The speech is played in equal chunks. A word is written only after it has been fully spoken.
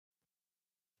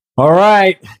All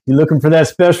right. You looking for that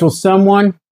special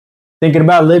someone? Thinking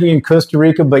about living in Costa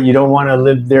Rica, but you don't want to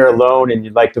live there alone and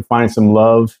you'd like to find some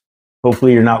love.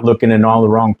 Hopefully you're not looking in all the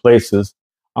wrong places.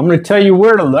 I'm going to tell you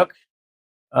where to look.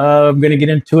 I'm going to get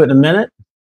into it in a minute.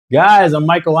 Guys, I'm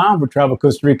Michael Allen for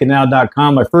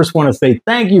TravelCostaRicaNow.com. I first want to say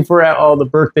thank you for all the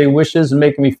birthday wishes and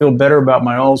making me feel better about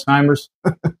my Alzheimer's.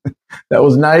 That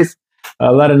was nice.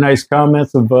 A lot of nice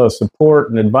comments of support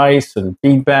and advice and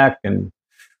feedback and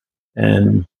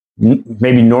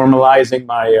maybe normalizing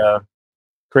my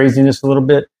craziness a little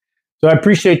bit. So I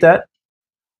appreciate that.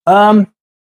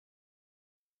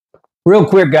 Real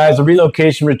quick, guys, a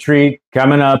relocation retreat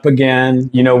coming up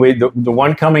again. You know, the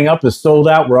one coming up is sold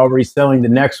out. We're already selling the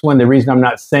next one. The reason I'm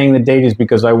not saying the date is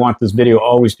because I want this video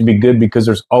always to be good, because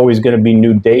there's always going to be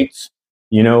new dates,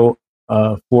 you know,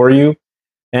 for you.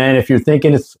 And if you're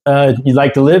thinking you'd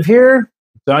like to live here,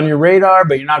 it's on your radar,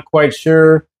 but you're not quite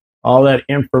sure, all that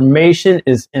information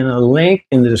is in a link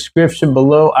in the description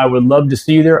below. I would love to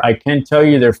see you there. I can tell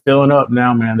you they're filling up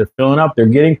now, man. They're filling up. They're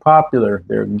getting popular.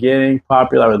 They're getting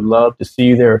popular. I would love to see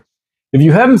you there. If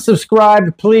you haven't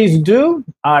subscribed, please do.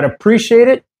 I'd appreciate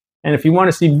it. And if you want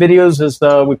to see videos as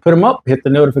we put them up, hit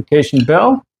the notification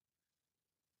bell.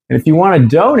 And if you want to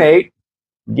donate,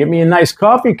 give me a nice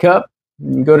coffee cup.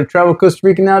 You can go to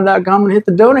TravelCostaRicaNow.com and hit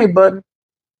the donate button.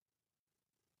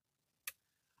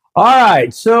 All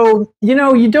right, so, you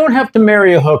know, you don't have to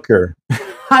marry a hooker.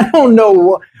 I don't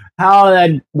know how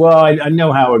that, well, I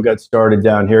know how it got started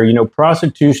down here. You know,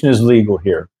 prostitution is legal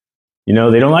here. You know,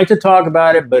 they don't like to talk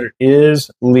about it, but it is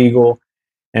legal.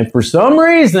 And for some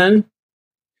reason,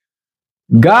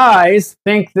 guys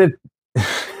think that,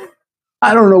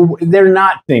 I don't know, they're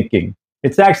not thinking.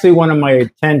 It's actually one of my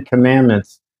 10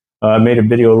 commandments. I made a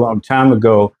video a long time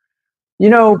ago. You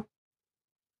know,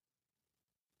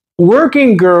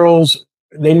 working girls,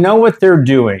 they know what they're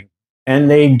doing,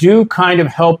 and they do kind of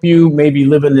help you maybe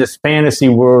live in this fantasy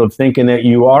world of thinking that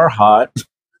you are hot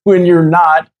when you're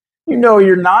not. You know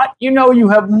you're not. You know you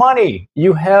have money.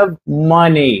 You have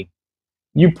money.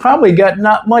 You probably got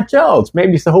not much else.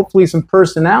 Maybe hopefully some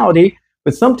personality,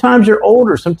 but sometimes you're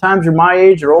older. Sometimes you're my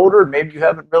age or older. Maybe you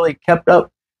haven't really kept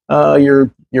up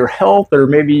your health, or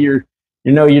maybe you're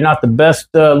not the best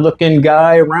looking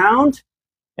guy around.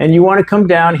 And you want to come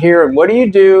down here, and what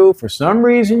do? For some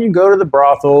reason, you go to the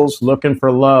brothels looking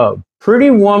for love. Pretty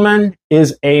Woman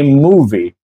is a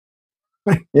movie.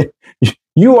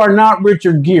 You are not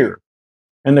Richard Gere,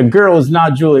 and the girl is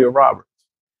not Julia Roberts.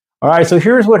 All right, so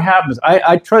here's what happens.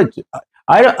 I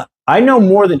know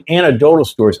more than anecdotal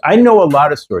stories. I know a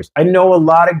lot of stories. I know a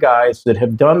lot of guys that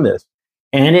have done this,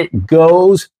 and it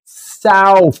goes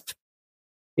south.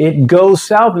 It goes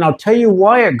south, and I'll tell you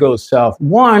why it goes south.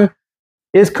 One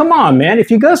is, come on, man, if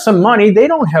you got some money, they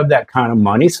don't have that kind of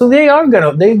money. So they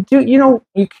do, you know,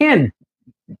 you can't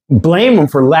blame them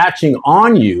for latching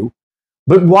on you.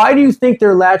 But why do you think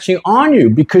they're latching on you?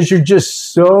 Because you're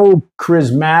just so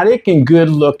charismatic and good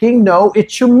looking? No,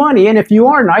 it's your money. And if you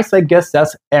are nice, I guess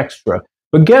that's extra.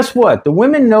 But guess what? The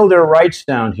women know their rights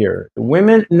down here. The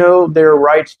women know their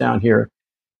rights down here.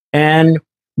 And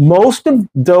most of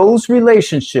those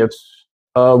relationships,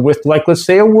 with, like, let's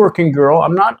say a working girl.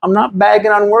 I'm not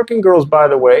bagging on working girls, by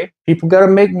the way. People got to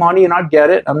make money, and I get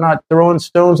it. I'm not throwing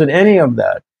stones at any of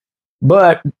that.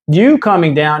 But you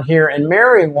coming down here and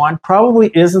marrying one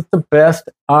probably isn't the best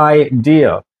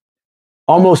idea.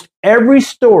 Almost every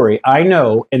story I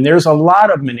know, and there's a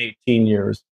lot of them in 18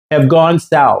 years, have gone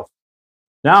south.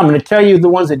 Now, I'm going to tell you the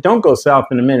ones that don't go south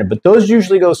in a minute, but those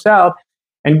usually go south.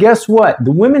 And guess what?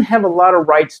 The women have a lot of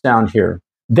rights down here.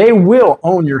 They will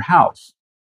own your house.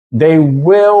 They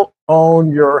will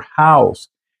own your house.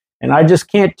 And I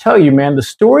just can't tell you, man, the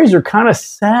stories are kind of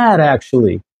sad,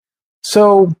 actually.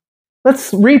 So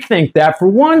let's rethink that. For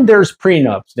one, there's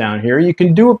prenups down here. You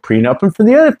can do a prenup. And for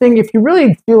the other thing, if you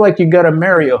really feel like you got to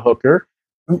marry a hooker,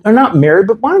 or not marry,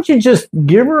 but why don't you just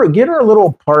get her a little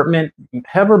apartment,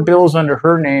 have her bills under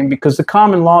her name, because the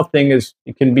common law thing is,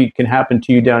 can happen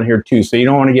to you down here too. So you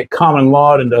don't want to get common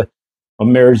law into a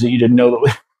marriage that you didn't know that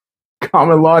was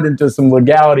common law, into some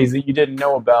legalities that you didn't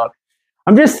know about.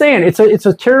 I'm just saying, it's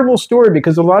a terrible story,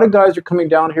 because a lot of guys are coming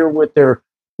down here with their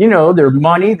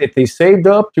money that they saved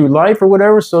up through life or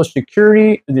whatever, Social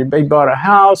Security. They bought a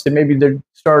house, and maybe they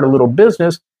start a little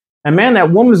business. And man, that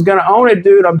woman's going to own it,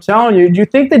 dude. I'm telling you. Do you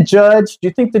think the judge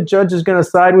is going to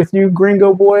side with you,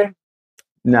 gringo boy?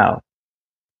 No.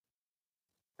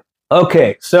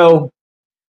 Okay, so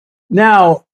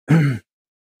now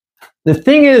the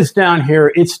thing is, down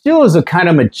here, it still is a kind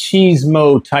of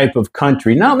machismo type of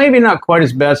country. Maybe not quite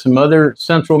as bad as some other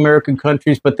Central American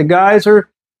countries, but the guys are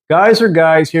Guys are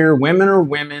guys here. Women are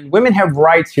women. Women have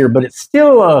rights here, but it's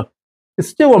still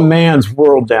a man's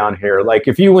world down here. Like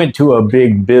if you went to a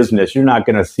big business, you're not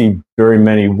going to see very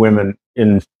many women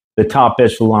in the top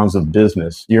echelons of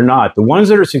business. You're not. The ones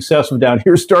that are successful down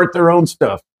here start their own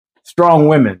stuff. Strong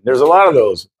women. There's a lot of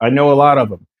those. I know a lot of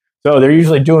them. So they're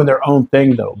usually doing their own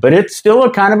thing though. But it's still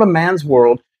a kind of a man's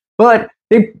world. But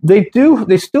they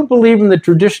still believe in the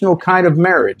traditional kind of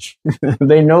marriage.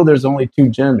 They know there's only two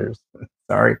genders.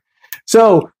 Sorry.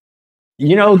 So,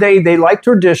 you know, they like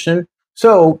tradition.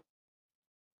 So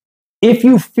if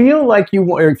you feel like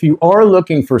if you are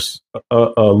looking for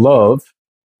a love,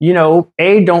 you know,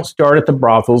 don't start at the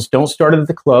brothels, don't start at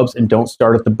the clubs, and don't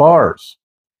start at the bars.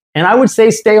 And I would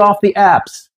say stay off the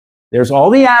apps. There's all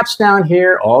the apps down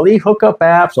here, all the hookup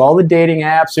apps, all the dating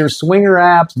apps. There's swinger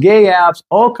apps, gay apps,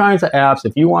 all kinds of apps.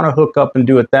 If you want to hook up and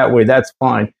do it that way, that's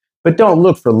fine. But don't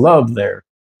look for love there.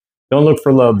 Don't look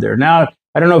for love there. Now,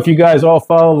 I don't know if you guys all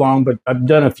follow along, but I've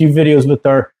done a few videos with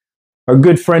our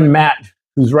good friend Matt,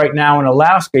 who's right now in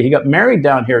Alaska. He got married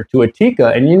down here to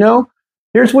Atika. And you know,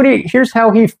 here's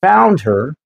how he found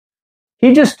her.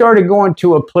 He just started going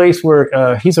to a place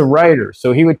where he's a writer.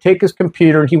 So he would take his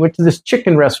computer and he went to this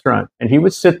chicken restaurant and he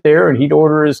would sit there and he'd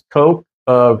order his Coke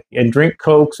and drink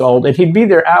Cokes and he'd be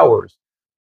there hours.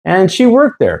 And she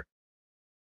worked there.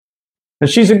 And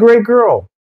she's a great girl.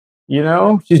 You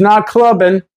know, she's not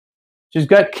clubbing. She's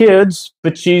got kids,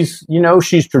 but she's, you know,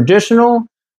 she's traditional.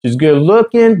 She's good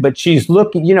looking, but she's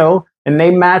looking, you know, and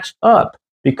they match up.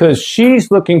 Because she's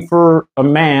looking for a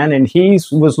man and he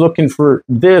was looking for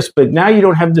this, but now you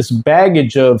don't have this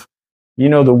baggage of, you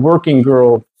know, the working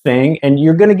girl thing, and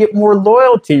you're going to get more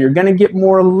loyalty. You're going to get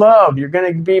more love. You're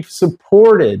going to be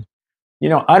supported. You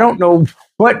know, I don't know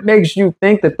what makes you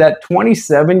think that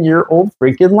 27-year-old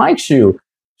freaking likes you.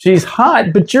 She's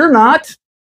hot, but you're not.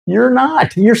 You're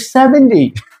not. You're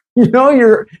 70. You know,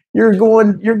 you're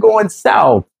going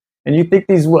south, and you think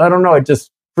these. I don't know. It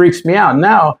just freaks me out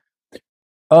now.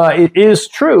 It is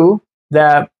true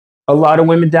that a lot of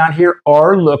women down here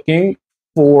are looking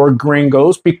for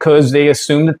gringos because they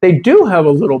assume that they do have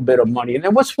a little bit of money. And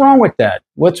then what's wrong with that?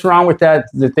 What's wrong with that?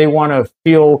 That they want to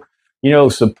feel, you know,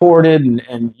 supported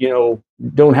and, you know,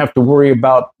 don't have to worry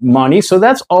about money. So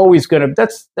that's always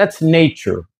that's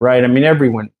nature, right? I mean,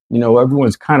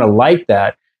 everyone's kind of like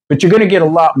that, but you're going to get a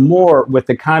lot more with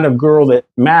the kind of girl that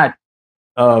Matt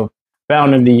found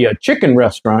in the chicken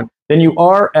restaurant than you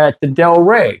are at the Del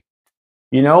Rey.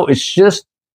 You know, it's just,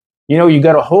 you know, you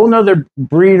got a whole nother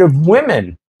breed of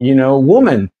women, you know,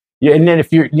 woman. Yeah, and then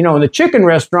if you're, you know, in the chicken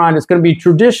restaurant, it's going to be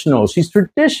traditional. She's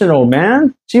traditional,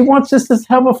 man. She wants us to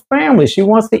have a family. She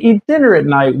wants to eat dinner at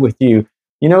night with you,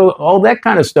 you know, all that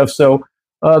kind of stuff. So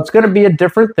it's going to be a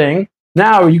different thing.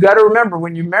 Now, you got to remember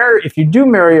when you marry, if you do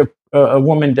marry a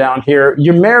woman down here,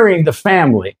 you're marrying the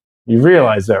family. You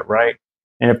realize that, right?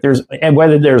 And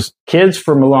whether there's kids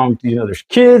from along, you know, there's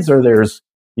kids or there's,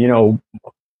 you know,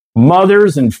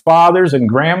 mothers and fathers and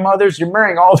grandmothers, you're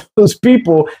marrying all those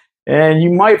people. And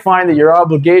you might find that your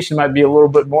obligation might be a little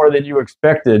bit more than you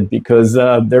expected because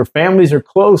their families are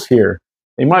close here.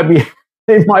 They might be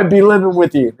living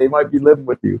with you. They might be living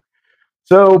with you.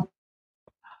 So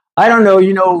I don't know,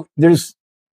 you know,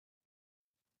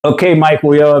 okay, Mike,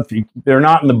 well, if they're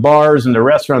not in the bars and the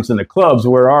restaurants and the clubs,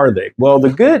 where are they? Well, the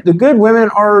good women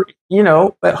are, you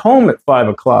know, at home at 5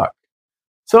 o'clock.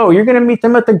 So you're going to meet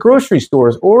them at the grocery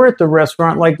stores or at the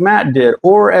restaurant like Matt did,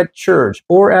 or at church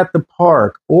or at the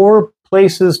park or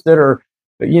places that are,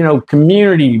 you know,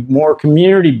 more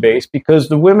community based, because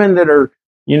the women that are,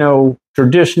 you know,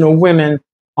 traditional women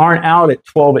aren't out at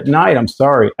 12 at night. I'm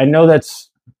sorry. I know that's,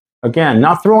 again,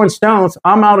 not throwing stones.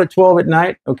 I'm out at 12 at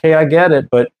night. Okay, I get it.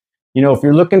 But, you know, if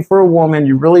you're looking for a woman,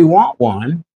 you really want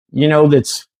one, you know,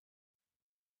 that's,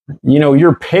 you know,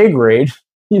 your pay grade,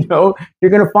 you know,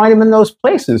 you're going to find them in those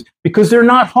places because they're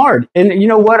not hard. And you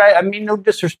know what? I mean, no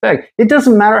disrespect. It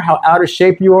doesn't matter how out of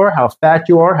shape you are, how fat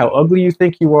you are, how ugly you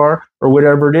think you are, or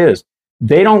whatever it is.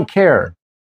 They don't care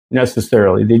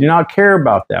necessarily. They do not care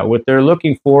about that. What they're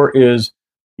looking for is,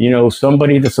 you know,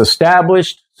 somebody that's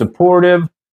established, supportive,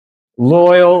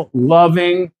 loyal,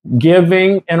 loving,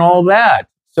 giving, and all that.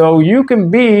 So you can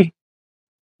be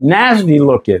nasty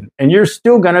looking and you're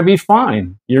still going to be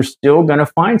fine. You're still going to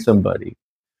find somebody.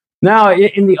 Now,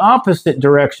 in the opposite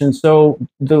direction, so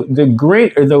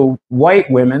the white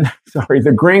women, sorry,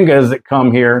 the gringas that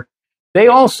come here, they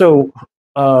also,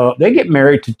 they get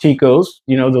married to ticos,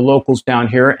 you know, the locals down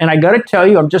here. And I got to tell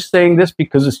you, I'm just saying this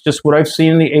because it's just what I've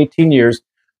seen in the 18 years.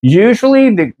 Usually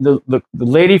the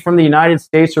lady from the United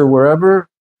States or wherever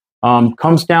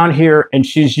comes down here, and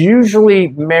she's usually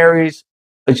marries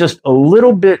just a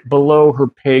little bit below her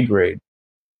pay grade.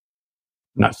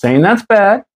 I'm not saying that's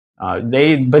bad.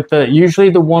 Usually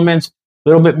the woman's a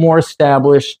little bit more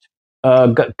established,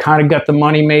 kind of got the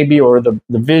money maybe, or the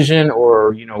vision,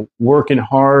 or, you know, working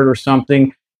hard or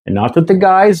something. And not that the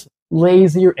guy's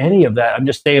lazy or any of that. I'm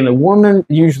just saying the woman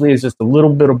usually is just a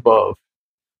little bit above,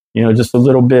 you know, just a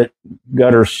little bit,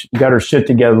 got her shit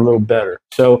together a little better.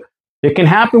 So it can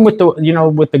happen with the, you know,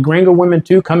 with the gringo women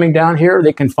too, coming down here.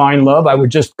 They can find love. I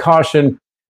would just caution,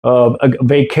 a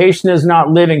vacation is not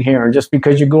living here. And just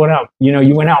because you're going out, you know,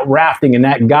 you went out rafting and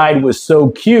that guide was so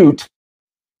cute,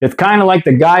 it's kind of like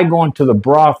the guy going to the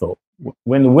brothel.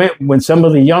 When some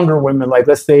of the younger women, like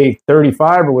let's say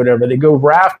 35 or whatever, they go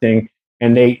rafting,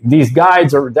 and these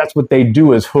guides that's what they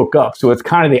do, is hook up. So it's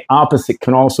kind of the opposite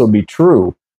can also be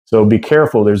true. So be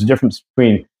careful. There's a difference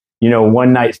between, you know,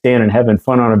 one night stand and having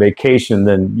fun on a vacation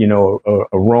than, you know,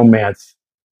 a romance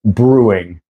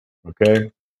brewing.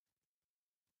 Okay.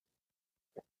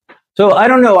 So I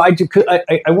don't know. I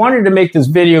wanted to make this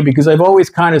video because I've always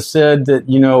kind of said that,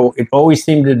 you know, it always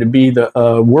seemed to be the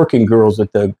working girls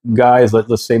that the guys,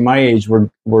 let's say my age, were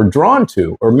drawn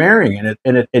to or marrying,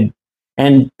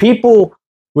 and people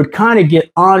would kind of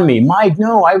get on me. Mike,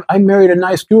 no, I married a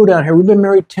nice girl down here. We've been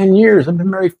married 10 years. I've been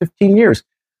married 15 years.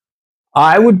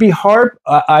 I would be hard.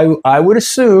 I would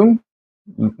assume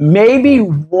maybe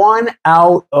 1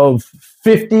 out of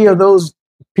 50 of those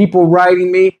people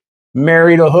writing me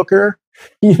married a hooker,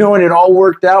 you know, and it all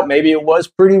worked out. Maybe it was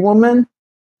Pretty Woman,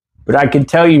 but I can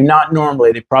tell you, not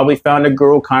normally. They probably found a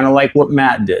girl kind of like what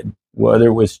Matt did, whether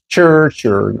it was church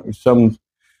or some,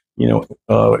 you know,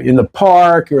 in the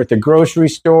park or at the grocery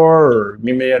store or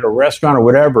maybe at a restaurant or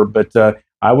whatever. But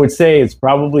I would say it's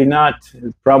probably not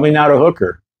a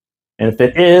hooker. And if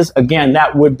it is, again,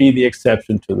 that would be the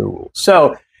exception to the rule.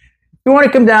 So if you want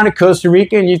to come down to Costa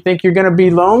Rica and you think you're going to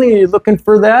be lonely and you're looking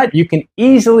for that, you can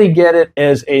easily get it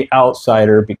as a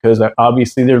outsider, because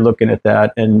obviously they're looking at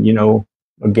that, and, you know,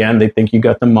 again, they think you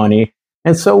got the money,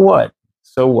 and so what?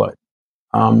 So what?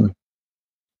 I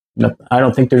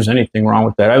don't think there's anything wrong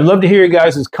with that. I'd love to hear you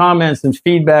guys' comments and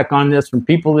feedback on this from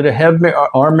people that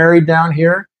are married down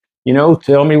here. You know,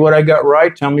 tell me what I got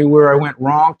right. Tell me where I went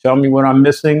wrong. Tell me what I'm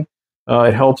missing.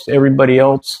 It helps everybody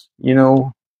else, you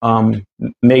know,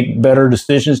 make better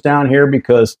decisions down here,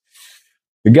 because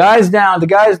the guys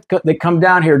that come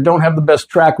down here don't have the best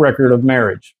track record of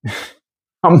marriage.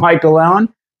 I'm Michael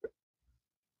Allen,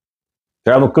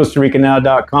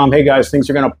 TravelCostaRicaNow.com. Hey guys, things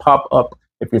are going to pop up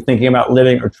if you're thinking about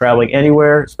living or traveling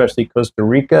anywhere, especially Costa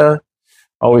Rica.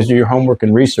 Always do your homework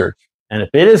and research. And if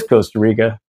it is Costa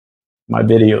Rica, my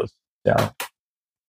videos. Ciao.